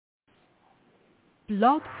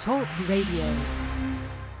Blog Talk Radio.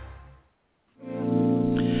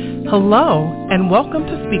 Hello, and welcome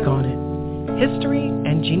to Speak On It, History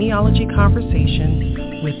and Genealogy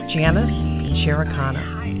Conversation with Janice and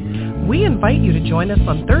Cherekana. We invite you to join us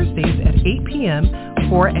on Thursdays at 8 p.m.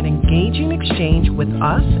 for an engaging exchange with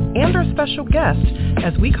us and our special guest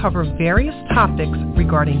as we cover various topics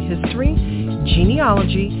regarding history,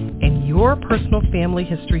 genealogy, and your personal family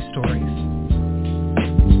history stories.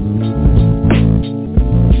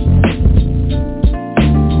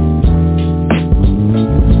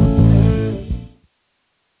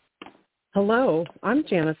 Hello, I'm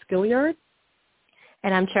Janice Gilliard.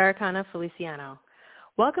 And I'm Cherekana Feliciano.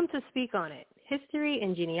 Welcome to Speak On It, History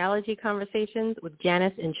and Genealogy Conversations with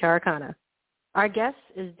Janice and Cherekana. Our guest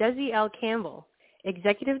is Desi L.Campbell,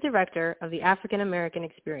 Executive Director of the African American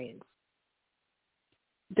Experience.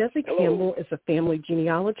 Desi Campbell is a family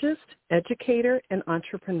genealogist, educator, and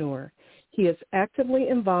entrepreneur. He is actively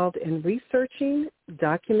involved in researching,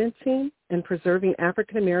 documenting, and preserving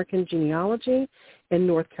African American genealogy in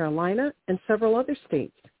North Carolina and several other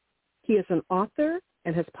states. He is an author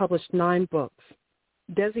and has published 9 books.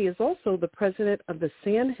 Desi is also the president of the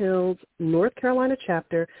Sand Hills, North Carolina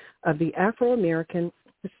chapter of the Afro-American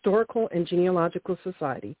Historical and Genealogical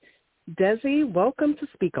Society. Desi, welcome to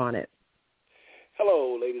Speak On It.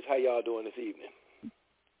 Hello, ladies. How y'all doing this evening?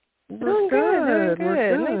 Doing good.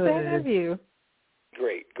 Nice to have you.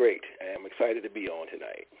 Great. I'm excited to be on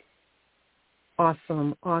tonight.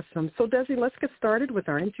 Awesome. So, Desi, let's get started with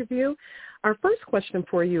our interview. Our first question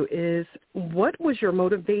for you is, what was your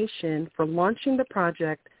motivation for launching the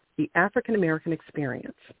project, The African American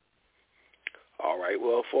Experience? All right.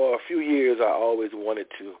 Well, for a few years, I always wanted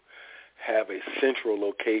to have a central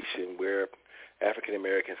location where African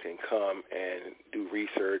Americans can come and do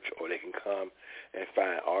research, or they can come and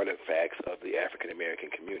find artifacts of the African American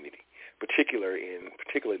community, particularly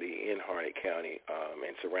in Harnett County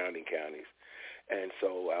and surrounding counties. And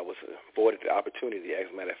so I was afforded the opportunity. As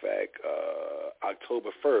a matter of fact, October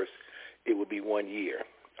 1st, it would be 1 year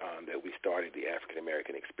that we started the African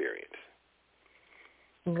American Experience.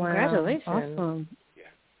 Wow. Congratulations. Awesome.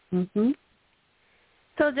 Yeah. Mm-hmm.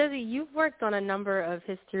 So, Desi, you've worked on a number of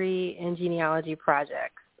history and genealogy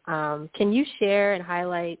projects. Can you share and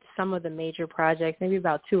highlight some of the major projects, maybe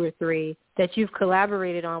about 2 or 3, that you've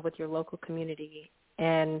collaborated on with your local community,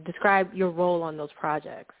 and describe your role on those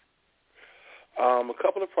projects? A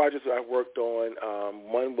couple of projects that I've worked on.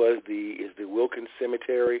 One was the Wilkins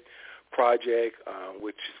Cemetery project,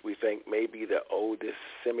 which we think may be the oldest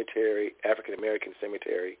cemetery, African American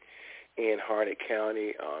cemetery in Harnett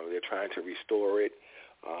County. They're trying to restore it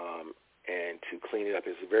and to clean it up.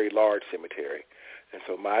 It's a very large cemetery. And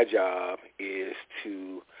so my job is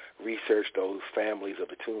to research those families of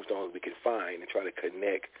the tombstones we can find and try to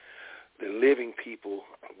connect the living people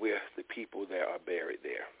with the people that are buried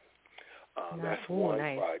there. That's one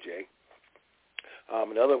project.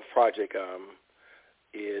 Another project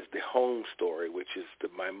is the home story, which is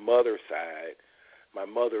my mother's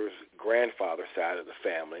grandfather's side of the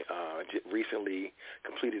family. Recently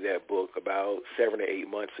completed that book about 7 or 8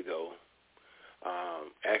 months ago.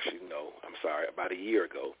 About a year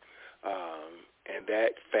ago. And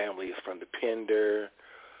that family is from the Pender,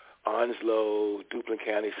 Onslow, Duplin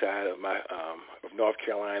County side of of North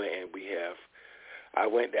Carolina, and I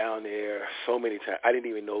went down there so many times. I didn't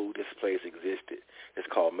even know this place existed. It's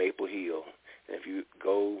called Maple Hill. And if you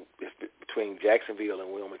go, it's between Jacksonville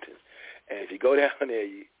and Wilmington. And if you go down there,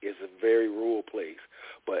 it's a very rural place.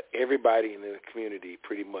 But everybody in the community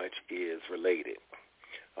pretty much is related,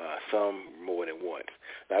 some more than once.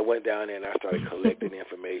 And I went down there and I started collecting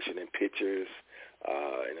information and pictures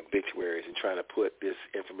and obituaries and trying to put this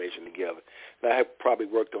information together. And I have probably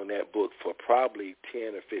worked on that book for probably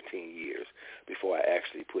 10 or 15 years before I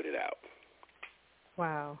actually put it out.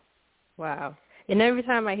 Wow. And every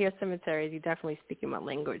time I hear cemeteries, you definitely speak in my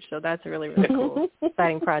language. So that's really, really cool.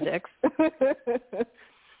 Exciting projects.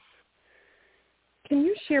 Can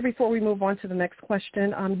you share, before we move on to the next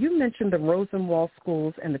question, you mentioned the Rosenwald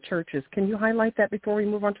schools and the churches. Can you highlight that before we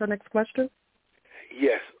move on to our next question?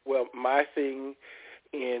 Yes. Well, my thing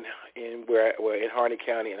in Harnett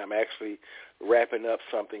County, and I'm actually wrapping up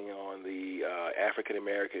something on the African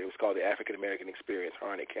American. It was called the African American Experience,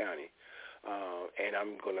 Harnett County, and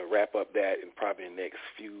I'm going to wrap up that in probably the next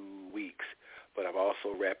few weeks. But I'm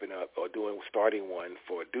also starting one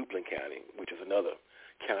for Duplin County, which is another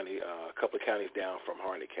county, a couple of counties down from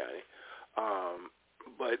Harnett County.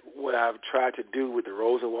 But what I've tried to do with the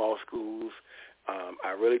Rosenwald schools,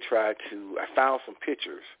 I found some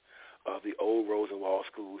pictures of the old Rosenwald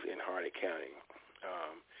schools in Harnett County.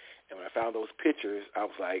 And when I found those pictures, I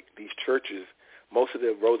was like, these churches most of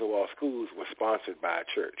the Rosenwald schools were sponsored by a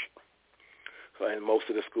church. So, and most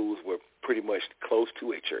of the schools were pretty much close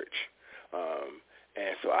to a church.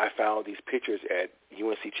 And so I found these pictures at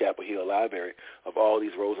UNC Chapel Hill Library of all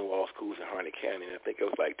these Rosenwald schools in Harnett County, and I think it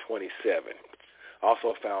was like 27.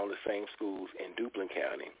 Also found the same schools in Duplin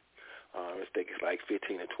County. I think it's like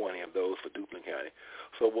 15 or 20 of those for Duplin County.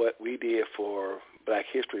 So what we did for Black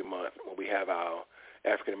History Month, when we have our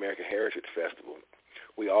African American Heritage Festival,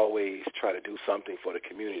 we always try to do something for the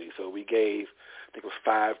community. So we gave, I think it was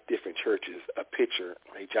 5 different churches, a picture,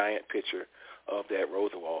 a giant picture of that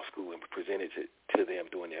Rosenwald school, and presented it to them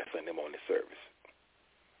during their Sunday morning service.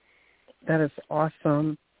 That is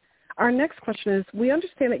awesome. Our next question is, we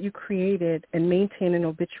understand that you created and maintain an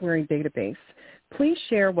obituary database. Please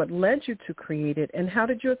share what led you to create it, and how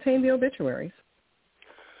did you obtain the obituaries?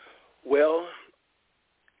 Well,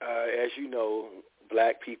 as you know,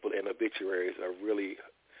 Black people in obituaries are really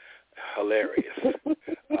hilarious.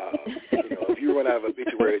 If you run out of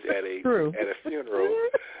obituaries at a funeral,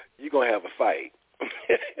 you're going to have a fight.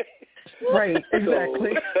 Right,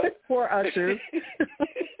 exactly. Poor ushers.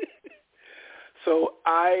 So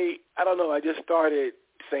I don't know, I just started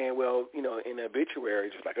saying, well, in the obituary,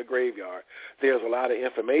 just like a graveyard, there's a lot of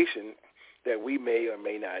information that we may or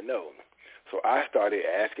may not know. So I started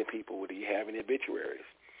asking people, well, do you have any obituaries?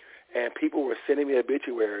 And people were sending me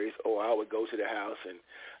obituaries, or I would go to the house and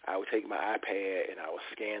I would take my iPad and I would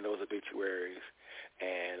scan those obituaries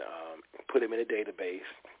and put them in a database.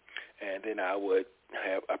 And then I would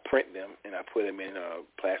print them, and I put them in a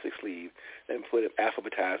plastic sleeve and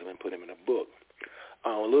alphabetize them and put them in a book.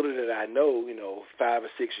 Little did I know, 5 or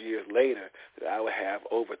 6 years later, that I would have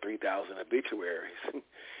over 3,000 obituaries in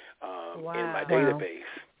my database.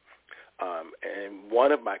 And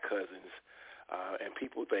one of my cousins, and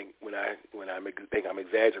people think think I'm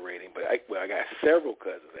exaggerating, but I got several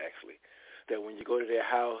cousins actually, that when you go to their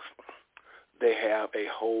house, they have a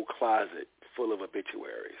whole closet full of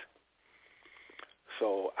obituaries.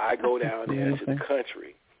 So I go down there to the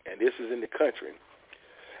country, and this is in the country.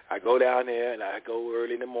 I go down there, and I go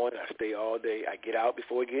early in the morning. I stay all day. I get out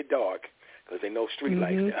before it get dark because there's no street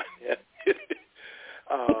lights down there.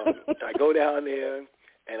 I go down there,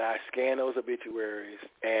 and I scan those obituaries,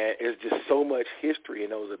 and there's just so much history in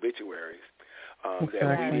those obituaries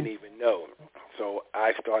that we didn't even know. So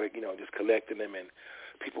I started, just collecting them, and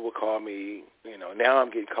people would call me. Now I'm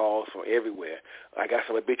getting calls from everywhere. I got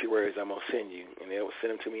some obituaries I'm going to send you, and they would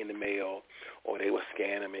send them to me in the mail, or they would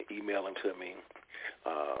scan them and email them to me.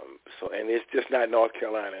 And it's just not North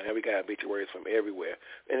Carolina. And we got obituaries from everywhere.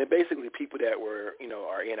 And they're basically people that were,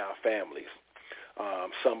 are in our families.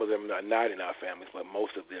 Some of them are not in our families, but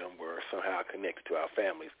most of them were somehow connected to our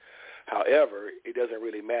families. However, it doesn't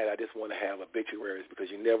really matter. I just want to have obituaries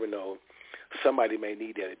because you never know. Somebody may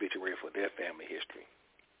need that obituary for their family history.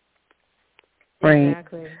 Right.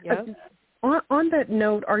 Exactly. Yep. On that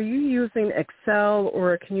note, are you using Excel,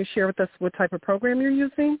 or can you share with us what type of program you're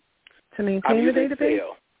using to maintain the database?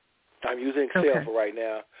 Excel. I'm using Excel for right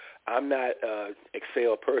now. I'm not an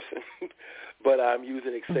Excel person, but I'm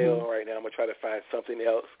using Excel right now. I'm going to try to find something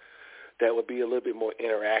else that would be a little bit more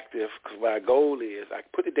interactive, because my goal is I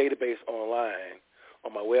put the database online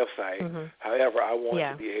on my website. However, I want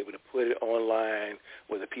to be able to put it online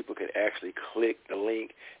where the people can actually click the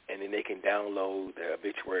link, and then they can download the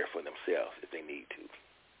obituary for themselves if they need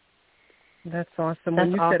to. That's awesome.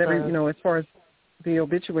 When you said as far as the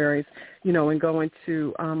obituaries, and going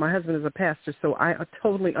to, my husband is a pastor, so I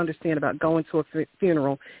totally understand about going to a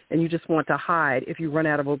funeral and you just want to hide if you run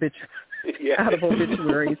out of obituaries.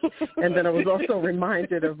 And then I was also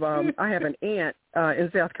reminded of, I have an aunt in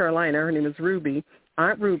South Carolina. Her name is Ruby.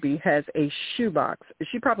 Aunt Ruby has a shoebox.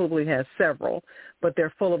 She probably has several, but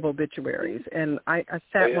they're full of obituaries. And I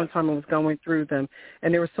sat one time and was going through them,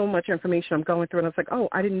 and there was so much information I'm going through, and I was like, oh,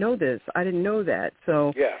 I didn't know this. I didn't know that.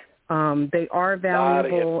 So they are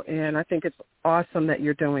valuable, and I think it's awesome that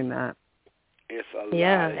you're doing that. It's a lot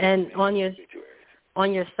and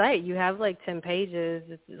on your site, you have like 10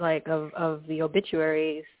 pages like of the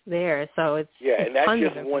obituaries there. So it's and that's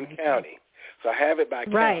just one county. So I have it by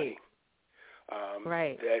county.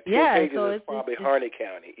 Right. That 10 pages is probably Harnett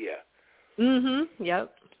County.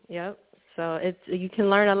 Yep. So you can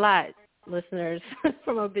learn a lot, listeners,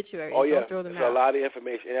 from obituaries. Oh yeah, Don't throw them there's out. a lot of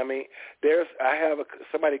information. And I mean,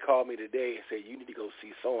 somebody called me today and said you need to go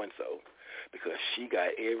see so and so because she got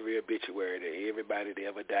every obituary that everybody that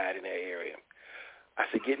ever died in that area. I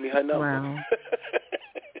said, get me her number.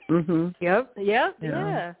 Wow. Yep.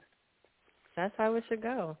 Yeah. That's how it should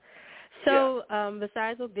go. So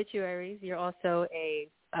besides obituaries, you're also a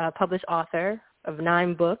published author of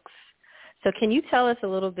 9 books. So can you tell us a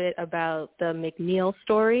little bit about the McNeil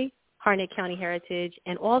story, Harnett County Heritage,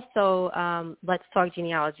 and also Let's Talk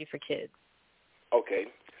Genealogy for Kids? Okay.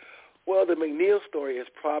 Well, the McNeil story is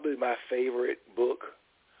probably my favorite book.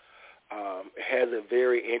 It has a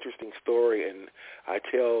very interesting story, and I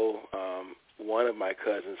tell one of my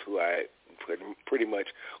cousins who I pretty much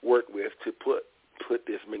work with to put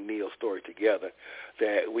this McNeil story together,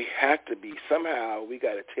 that we have to be, somehow we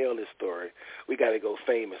got to tell this story. We got to go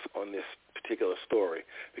famous on this particular story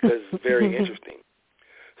because it's very interesting.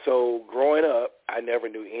 So growing up, I never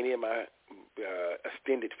knew any of my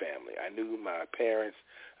extended family. I knew my parents.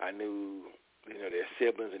 I knew, their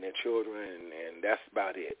siblings and their children, and that's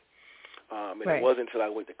about it. And It wasn't until I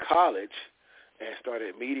went to college and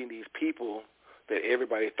started meeting these people that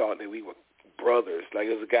everybody thought that we were brothers. Like,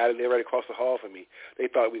 there was a guy that lived right across the hall from me. They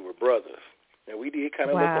thought we were brothers. And we did kind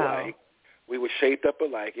of look alike. We were shaped up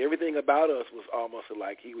alike. Everything about us was almost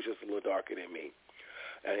alike. He was just a little darker than me.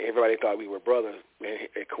 And everybody thought we were brothers.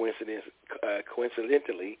 And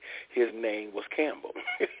coincidentally, his name was Campbell.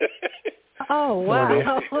 Oh,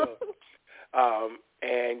 wow.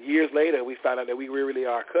 And years later, we found out that we really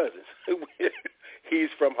are cousins. He's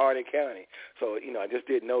from Harnett County. So, I just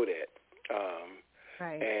didn't know that.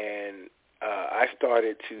 And I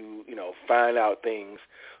started to, find out things.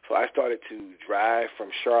 So I started to drive from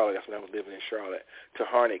Charlotte, that's when I was living in Charlotte, to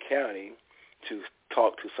Harnett County to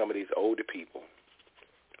talk to some of these older people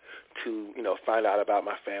to, find out about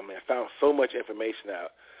my family. I found so much information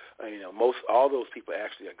out. All those people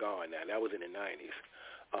actually are gone now. That was in the 90s.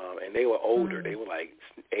 And they were older. They were like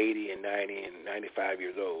 80 and 90 and 95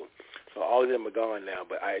 years old. So all of them are gone now.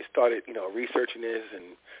 But I started, researching this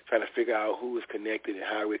and trying to figure out who was connected and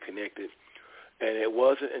how we're connected. And it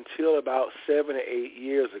wasn't until about 7 or 8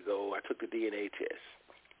 years ago I took the DNA test.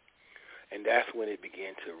 And that's when it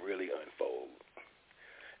began to really unfold.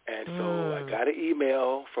 And so I got an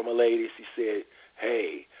email from a lady. She said,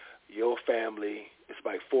 hey, your family, it's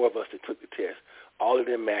like 4 of us that took the test. All of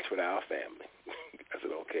them match with our family. I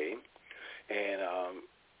said, okay. And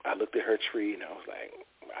I looked at her tree, and I was like,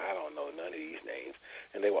 I don't know none of these names.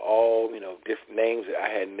 And they were all, different names that I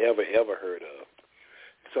had never, ever heard of.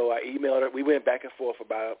 So I emailed her. We went back and forth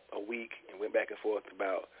about a week and went back and forth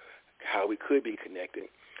about how we could be connected.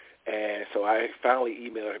 And so I finally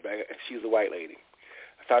emailed her back. She was a white lady.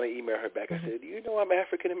 I finally emailed her back. I said, do you know I'm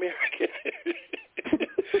African-American?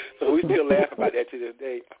 So we still laugh about that to this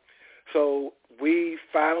day. So we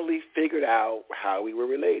finally figured out how we were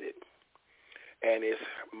related. And it's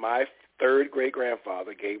my third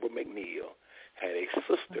great-grandfather, Gabriel McNeil, had a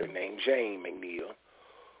sister named Jane McNeil,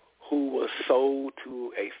 who was sold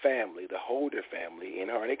to a family, the Holder family in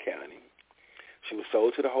Harnett County. She was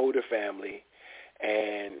sold to the Holder family,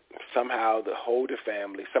 and somehow the Holder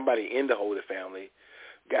family, somebody in the Holder family,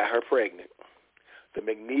 got her pregnant. The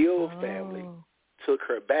McNeil family took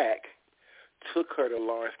her back, took her to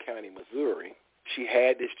Lawrence County, Missouri. She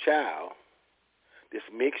had this child, this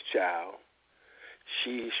mixed child.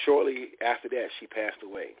 Shortly after that, she passed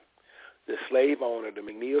away. The slave owner, the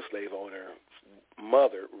McNeil slave owner,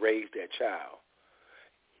 mother raised that child.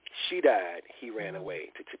 She died. He ran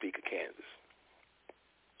away to Topeka, Kansas.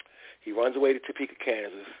 He runs away to Topeka,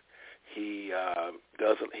 Kansas. He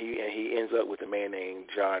ends up with a man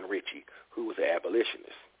named John Ritchie, who was an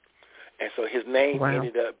abolitionist. And so his name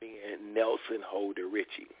ended up being Nelson Holder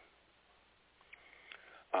Ritchie.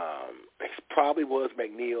 It probably was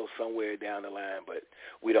McNeil somewhere down the line, but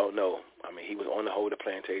we don't know. I mean, he was on the Holder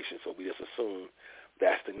plantation, so we just assume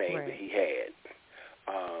that's the name that he had.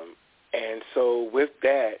 And so with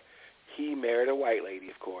that, he married a white lady,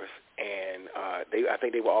 of course, and I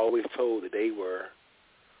think they were always told that they were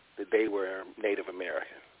Native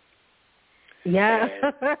American. Yeah.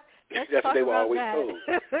 That's what they were always told.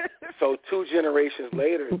 So 2 generations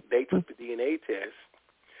later, they took the DNA test,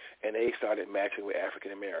 and they started matching with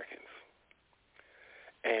African Americans.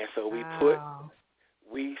 And so me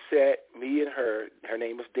and her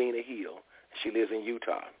name is Dina Hill. She lives in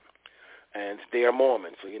Utah. And they are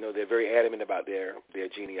Mormons, so, they're very adamant about their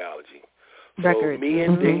genealogy. So me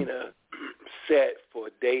and Dina sat for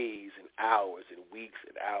days and hours and weeks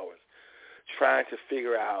and hours trying to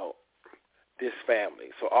figure out this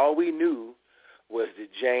family. So all we knew was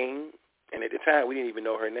that Jane, and at the time we didn't even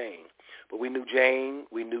know her name, but we knew Jane,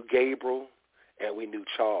 we knew Gabriel, and we knew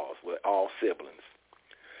Charles were all siblings.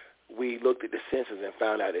 We looked at the census and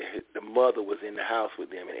found out that the mother was in the house with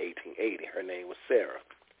them in 1880. Her name was Sarah.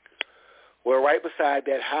 Well, right beside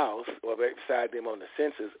that house, or right beside them on the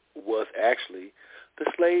census, was actually the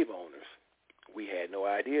slave owners. We had no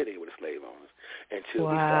idea they were the slave owners until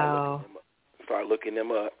we started looking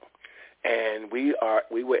them up. And we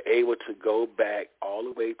were able to go back all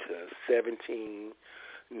the way to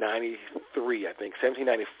 1793, I think,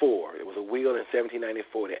 1794. It was a will in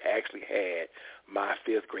 1794 that actually had my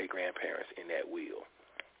fifth great-grandparents in that will.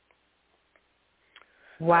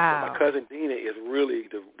 Wow. So my cousin Dina is really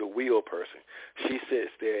the will person. She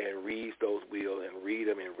sits there and reads those wills and read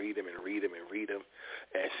them and read them and read them and read them.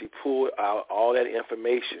 And she pulled out all that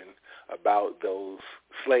information about those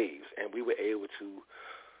slaves. And we were able to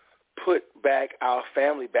put back our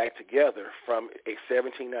family back together from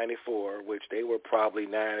 1794, which they were probably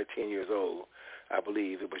 9 or 10 years old, I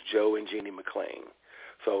believe. It was Joe and Jeannie McLean.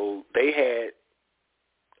 So they had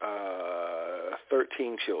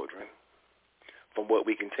 13 children, from what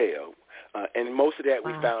we can tell. And most of that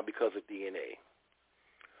we found because of DNA.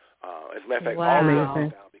 As a matter of fact, all of them we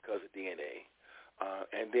found because of DNA.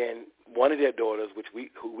 And then one of their daughters,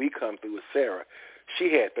 who we come through, is Sarah.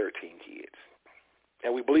 She had 13 kids.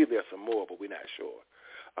 And we believe there's some more, but we're not sure.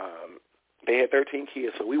 They had 13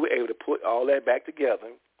 kids, so we were able to put all that back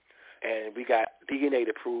together, and we got DNA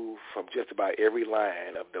to prove from just about every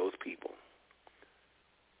line of those people.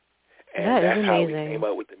 And that's amazing. how we came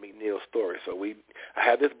up with the McNeil story. So I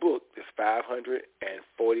have this book, this 546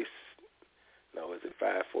 or is it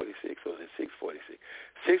 546 or is it 646?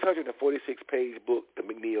 646-page book, the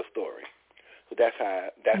McNeil story. So that's how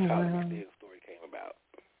the McNeil story came about.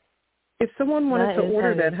 If someone wanted to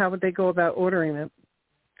order that, how would they go about ordering it?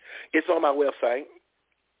 It's on my website,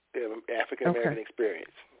 African American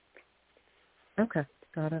Experience. Okay,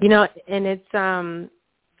 got it. And it's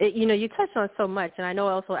you touched on so much, and I know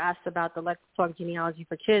I also asked about the Let's Talk Genealogy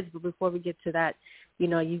for Kids, but before we get to that,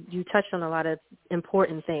 you touched on a lot of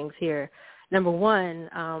important things here. Number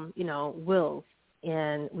one, wills.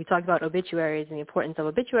 And we talked about obituaries and the importance of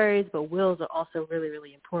obituaries, but wills are also really,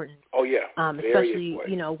 really important. Oh yeah, especially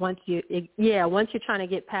once you're trying to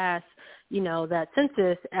get past that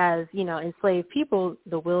census as enslaved people,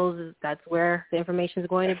 the wills that's where the information is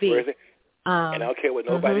going to be. And I don't care what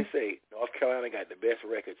nobody say. North Carolina got the best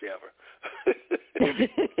records ever.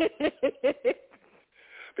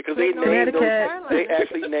 Because they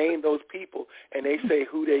actually name those people and they say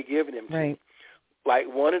who they giving them to. Right. Like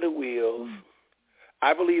one of the wills.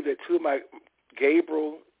 I believe that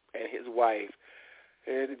Gabriel and his wife,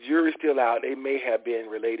 and the jury's still out, they may have been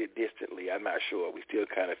related distantly. I'm not sure. We're still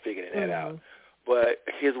kind of figuring that out. But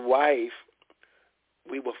his wife,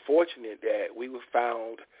 we were fortunate that we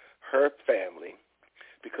found her family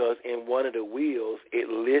because in one of the wills it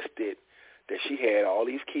listed that she had all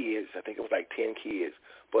these kids. I think it was like 10 kids.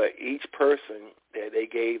 But each person that they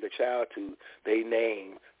gave the child to, they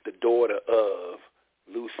named the daughter of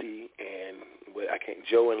Lucy and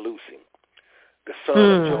Joe and Lucy, the son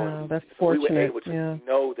of Joe and Lucy. That's so fortunate. We were able to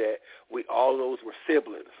know that all those were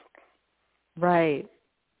siblings. Right.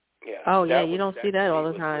 Yeah. Oh yeah, you don't see that all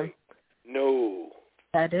the time. Great. No.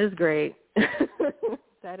 That is great.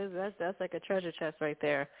 That's like a treasure chest right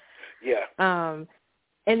there. Yeah.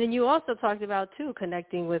 And then you also talked about too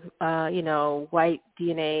connecting with white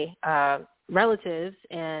DNA relatives,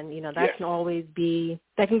 and that can always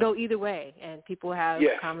that can go either way, and people have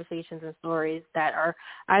conversations and stories that are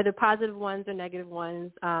either positive ones or negative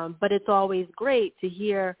ones, but it's always great to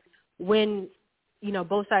hear when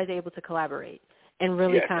both sides are able to collaborate and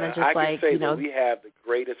really kind of just I can say that we have the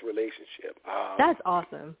greatest relationship. That's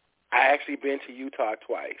awesome. I actually been to Utah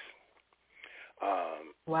twice.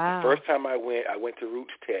 Wow. The first time I went to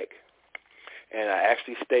Roots Tech. And I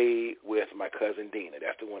actually stayed with my cousin Dina.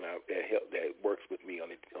 That's the one that works with me on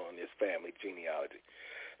this family genealogy.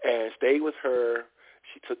 And stayed with her.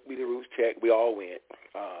 She took me to Roots Tech. We all went.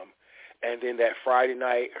 And then that Friday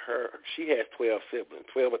night, she has 12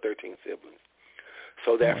 or 13 siblings.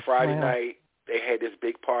 So that Friday night, they had this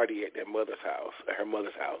big party at her mother's house,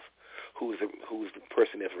 who's the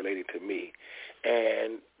person that's related to me.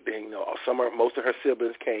 And then, most of her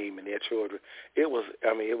siblings came and their children. It was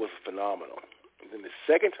phenomenal. And then the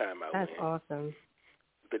second time I went, that's awesome.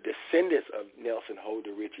 The descendants of Nelson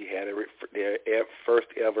Holder Ritchie had their first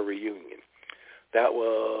ever reunion. That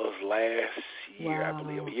was last year, I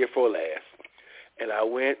believe, year before last. And I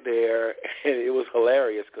went there, and it was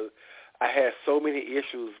hilarious because I had so many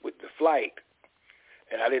issues with the flight,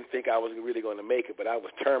 and I didn't think I was really going to make it, but I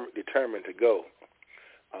was determined to go.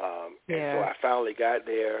 And so I finally got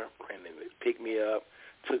there, and then they picked me up,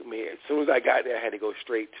 took me. As soon as I got there, I had to go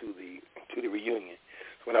straight to the reunion.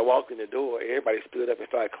 So when I walked in the door, everybody stood up and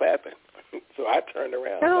started clapping. So I turned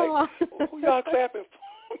around, like, who y'all clapping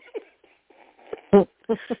for?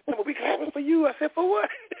 Well, we clapping for you. I said, for what?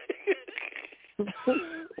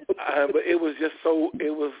 But it was just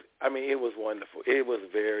it was wonderful. It was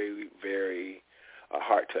very, very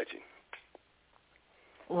heart-touching.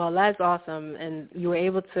 Well, that's awesome, and you were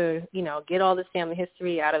able to, get all this family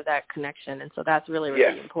history out of that connection, and so that's really,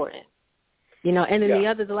 really important. And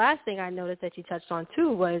then the last thing I noticed that you touched on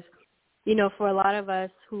too was, for a lot of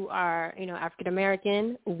us who are, African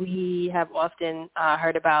American, we have often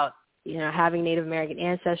heard about, having Native American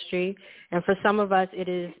ancestry, and for some of us, it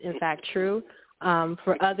is in fact true.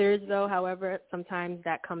 For others, though, however, sometimes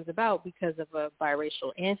that comes about because of a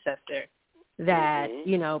biracial ancestor that,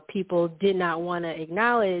 people did not want to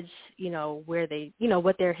acknowledge, where they,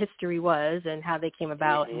 what their history was and how they came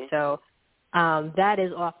about. And so that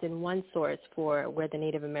is often one source for where the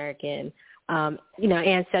Native American,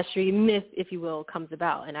 ancestry myth, if you will, comes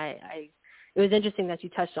about. And it was interesting that you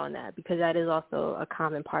touched on that because that is also a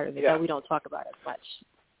common part of it that we don't talk about as much.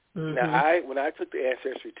 Mm-hmm. Now, when I took the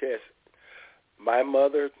ancestry test, my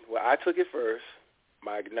mother, I took it first.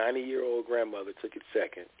 My 90-year-old grandmother took it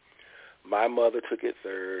second. My mother took it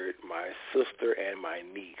third. My sister and my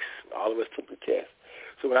niece, all of us took the test.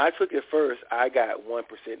 So when I took it first, I got 1%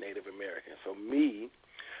 Native American. So me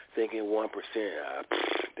thinking 1%,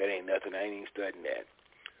 that ain't nothing. I ain't even studying that.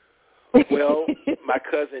 Well, my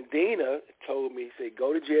cousin Dina told me, say,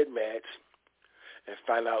 go to GEDmatch and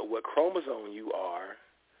find out what chromosome you are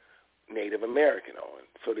Native American on,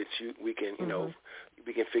 so that we can,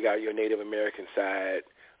 we can figure out your Native American side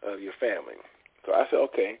of your family. So I said,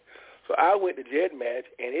 okay. So I went to GEDmatch,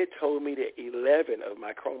 and it told me that 11 of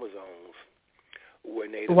my chromosomes were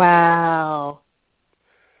Native Wow.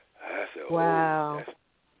 American. I said, wow.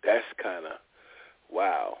 That's kind of,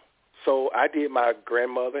 wow. So I did my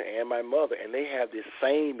grandmother and my mother, and they have this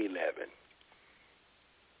same 11,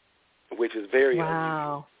 which is very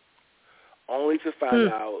unusual. Only to find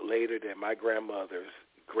out later that my grandmother's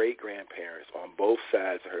great-grandparents on both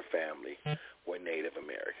sides of her family were Native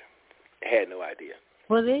American. I had no idea.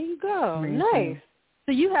 Well, there you go. Nice.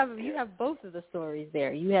 So you have both of the stories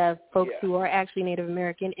there. You have folks who are actually Native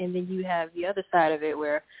American, and then you have the other side of it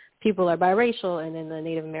where people are biracial, and then the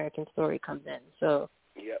Native American story comes in. So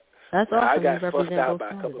that's awesome. I got fussed out by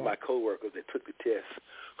a couple of my coworkers that took the test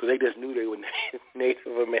because they just knew they were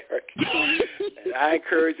Native American. And I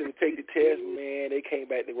encouraged them to take the test. Man, they came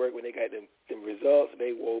back to work when they got them results, and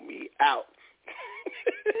they wore me out.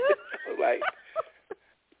 I was like,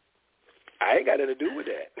 I ain't got nothing to do with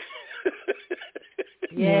that.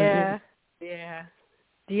 Yeah.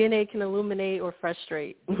 DNA can illuminate or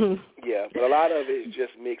frustrate. Yeah, but a lot of it is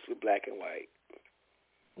just mixed with black and white.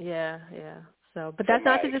 Yeah. So, but that's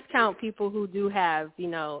not to discount people who do have,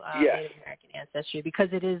 Native American ancestry, because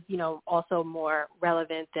it is, also more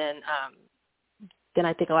relevant than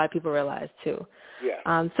I think a lot of people realize too.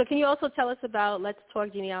 Yeah. So can you also tell us about Let's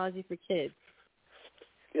Talk Genealogy for Kids?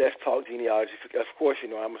 Let's Talk Genealogy. Of course,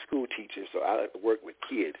 I'm a school teacher, so I like to work with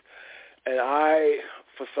kids. And I,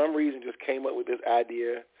 for some reason, just came up with this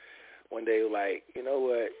idea one day, like, you know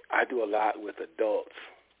what, I do a lot with adults,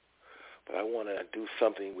 but I want to do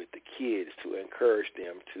something with the kids to encourage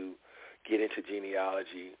them to get into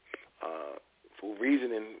genealogy.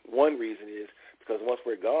 One reason is because once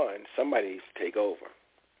we're gone, somebody needs to take over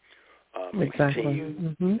and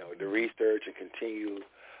continue the research and continue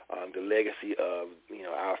the legacy of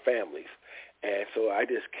our families. And so I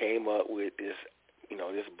just came up with this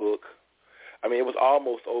this book. I mean, it was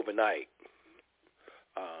almost overnight.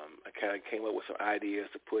 I kind of came up with some ideas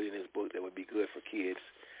to put in this book that would be good for kids,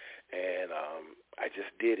 and I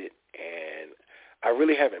just did it. And I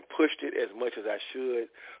really haven't pushed it as much as I should.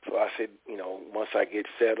 So I said, once I get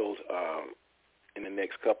settled in the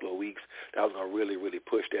next couple of weeks, I was going to really, really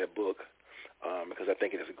push that book because I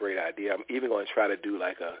think it is a great idea. I'm even going to try to do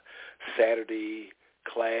like a Saturday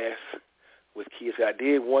class with kids. I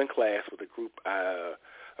did one class with a group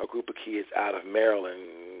of kids out of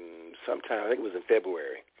Maryland sometime, I think it was in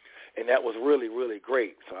February, and that was really, really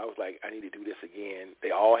great. So I was like, I need to do this again. They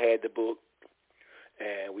all had the book,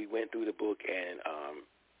 and we went through the book, and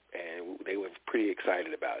they were pretty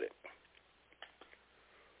excited about it.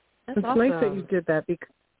 It's awesome. Nice that you did that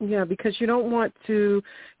because you don't want to,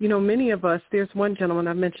 many of us, there's one gentleman,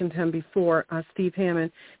 I've mentioned him before, Steve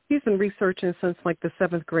Hammond. He's been researching since like the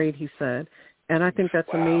 7th grade, he said. And I think that's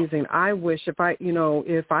amazing. I wish if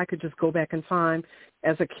I could just go back in time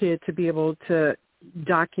as a kid to be able to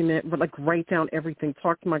document, like write down everything,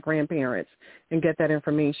 talk to my grandparents and get that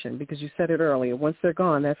information, because you said it earlier. Once they're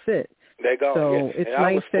gone, that's it. They're gone. So it's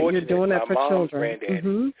nice that you're doing that for children.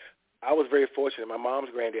 Mm-hmm. I was very fortunate. My mom's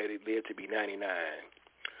granddaddy lived to be 99.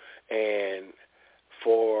 And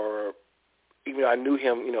even though I knew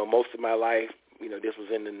him, most of my life, this was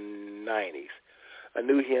in the 90s. I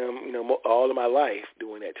knew him, all of my life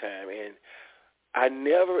during that time. And I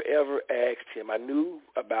never, ever asked him. I knew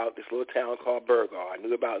about this little town called Burgaw. I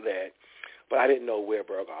knew about that, but I didn't know where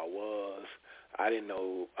Burgaw was. I didn't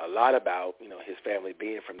know a lot about, his family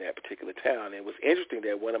being from that particular town. And it was interesting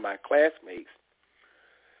that one of my classmates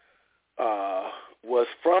was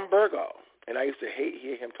from Burgaw, and I used to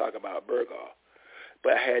hear him talk about Burgaw,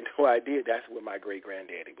 but I had no idea that's where my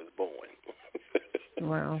great-granddaddy was born.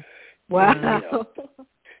 Wow. Wow.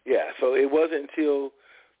 Yeah, so it wasn't until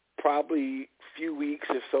probably a few weeks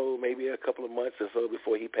or so, maybe a couple of months or so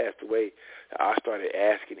before he passed away, I started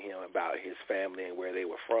asking him about his family and where they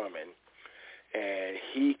were from, and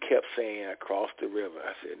he kept saying across the river.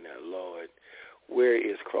 I said, now, Lord, where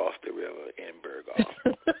is across the river in Burgaw?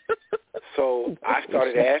 So I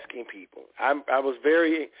started asking people. I was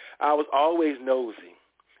always nosy.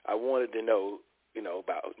 I wanted to know,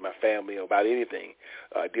 about my family or about anything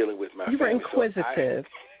dealing with my family. You were inquisitive.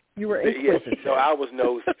 You were inquisitive. Yes, so I was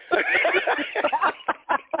nosy.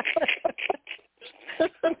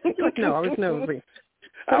 No, I was nosy.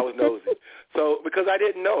 I was nosy. So because I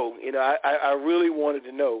didn't know, I really wanted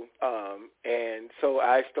to know, and so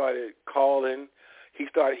I started calling. He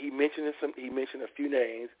mentioned a few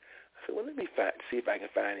names. I said, well, let me see if I can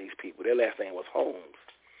find these people. Their last name was Holmes,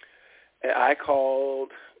 and I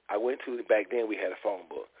called. I went to back then we had a phone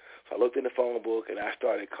book, so I looked in the phone book and I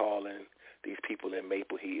started calling these people in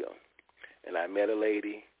Maple Hill, and I met a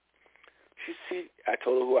lady. I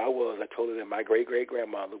told her who I was. I told her that my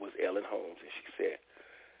great-great-grandmother was Ellen Holmes, and she said,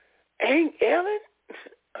 "Ain't Ellen?"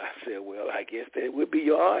 I said, well, I guess that would be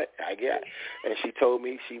your aunt, I guess. And she told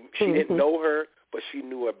me she didn't know her, but she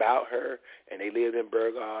knew about her, and they lived in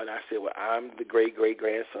Burgaw. And I said, well, I'm the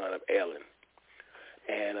great-great-grandson of Ellen.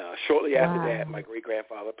 And shortly after that, my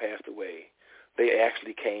great-grandfather passed away. They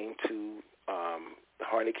actually came to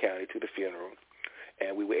Harney County to the funeral,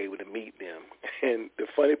 and we were able to meet them. And the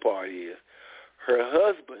funny part is her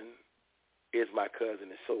husband is my cousin,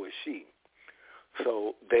 and so is she.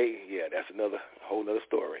 So that's whole nother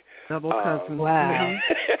story. Double cousin. Wow.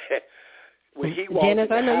 When he walked Janice, in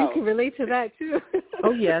the I know house, you can relate to that too.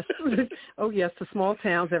 Oh yes, the small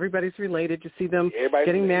towns, everybody's related. You see them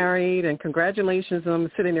getting married, and congratulations. And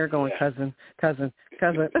I'm sitting there going, cousin.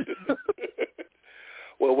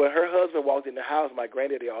 Well, when her husband walked in the house, my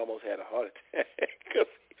granddaddy almost had a heart attack because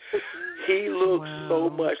he looked so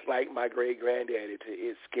much like my great-granddaddy.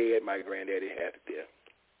 It scared my granddaddy half to death.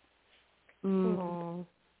 Mm.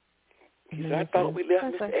 He said, I thought we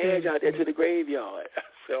left Mr. Edge out there to the graveyard. I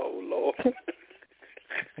said, oh, Lord.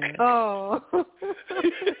 Oh.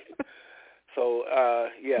 So,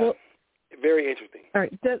 well, very interesting. All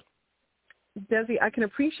right. Desi, I can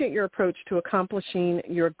appreciate your approach to accomplishing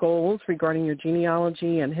your goals regarding your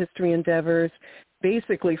genealogy and history endeavors.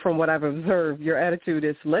 Basically, from what I've observed, your attitude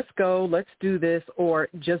is, let's go, let's do this, or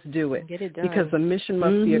just do it. Get it done. Because the mission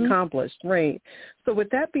must be accomplished, right? So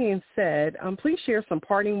with that being said, please share some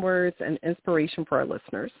parting words and inspiration for our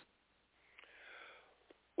listeners.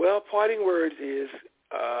 Well, parting words is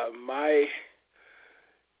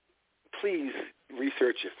please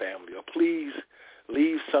research your family, or please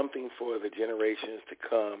leave something for the generations to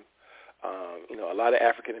come. A lot of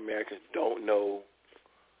African Americans don't know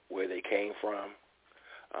where they came from.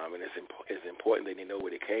 And it's important that they know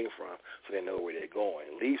where they came from so they know where they're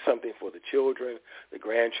going. Leave something for the children, the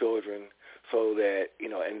grandchildren, so that,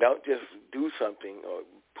 and don't just do something or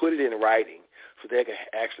put it in writing so they can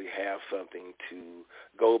actually have something to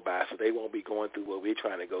go by, so they won't be going through what we're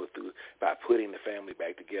trying to go through by putting the family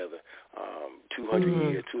back together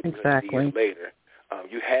 200 years, 200 years later.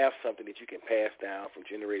 You have something that you can pass down from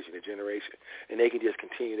generation to generation, and they can just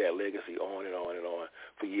continue that legacy on and on and on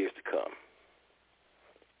for years to come.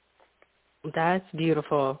 That's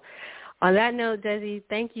beautiful. On that note, Desi,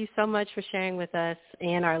 thank you so much for sharing with us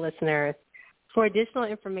and our listeners. For additional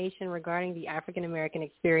information regarding the African American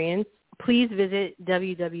experience, please visit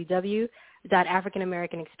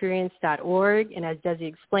www.africanamericanexperience.org. And as Desi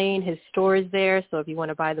explained, his store is there, so if you want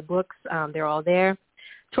to buy the books, they're all there.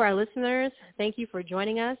 To our listeners, thank you for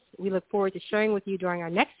joining us. We look forward to sharing with you during our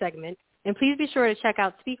next segment. And please be sure to check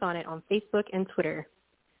out Speak On It on Facebook and Twitter.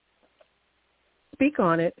 Speak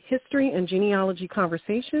On It, History and Genealogy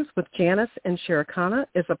Conversations with Janice and Cherekana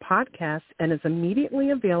is a podcast and is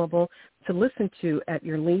immediately available to listen to at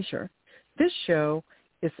your leisure. This show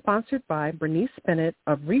is sponsored by Bernice Bennett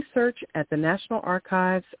of Research at the National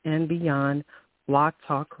Archives and Beyond, Blog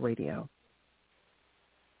Talk Radio.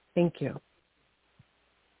 Thank you.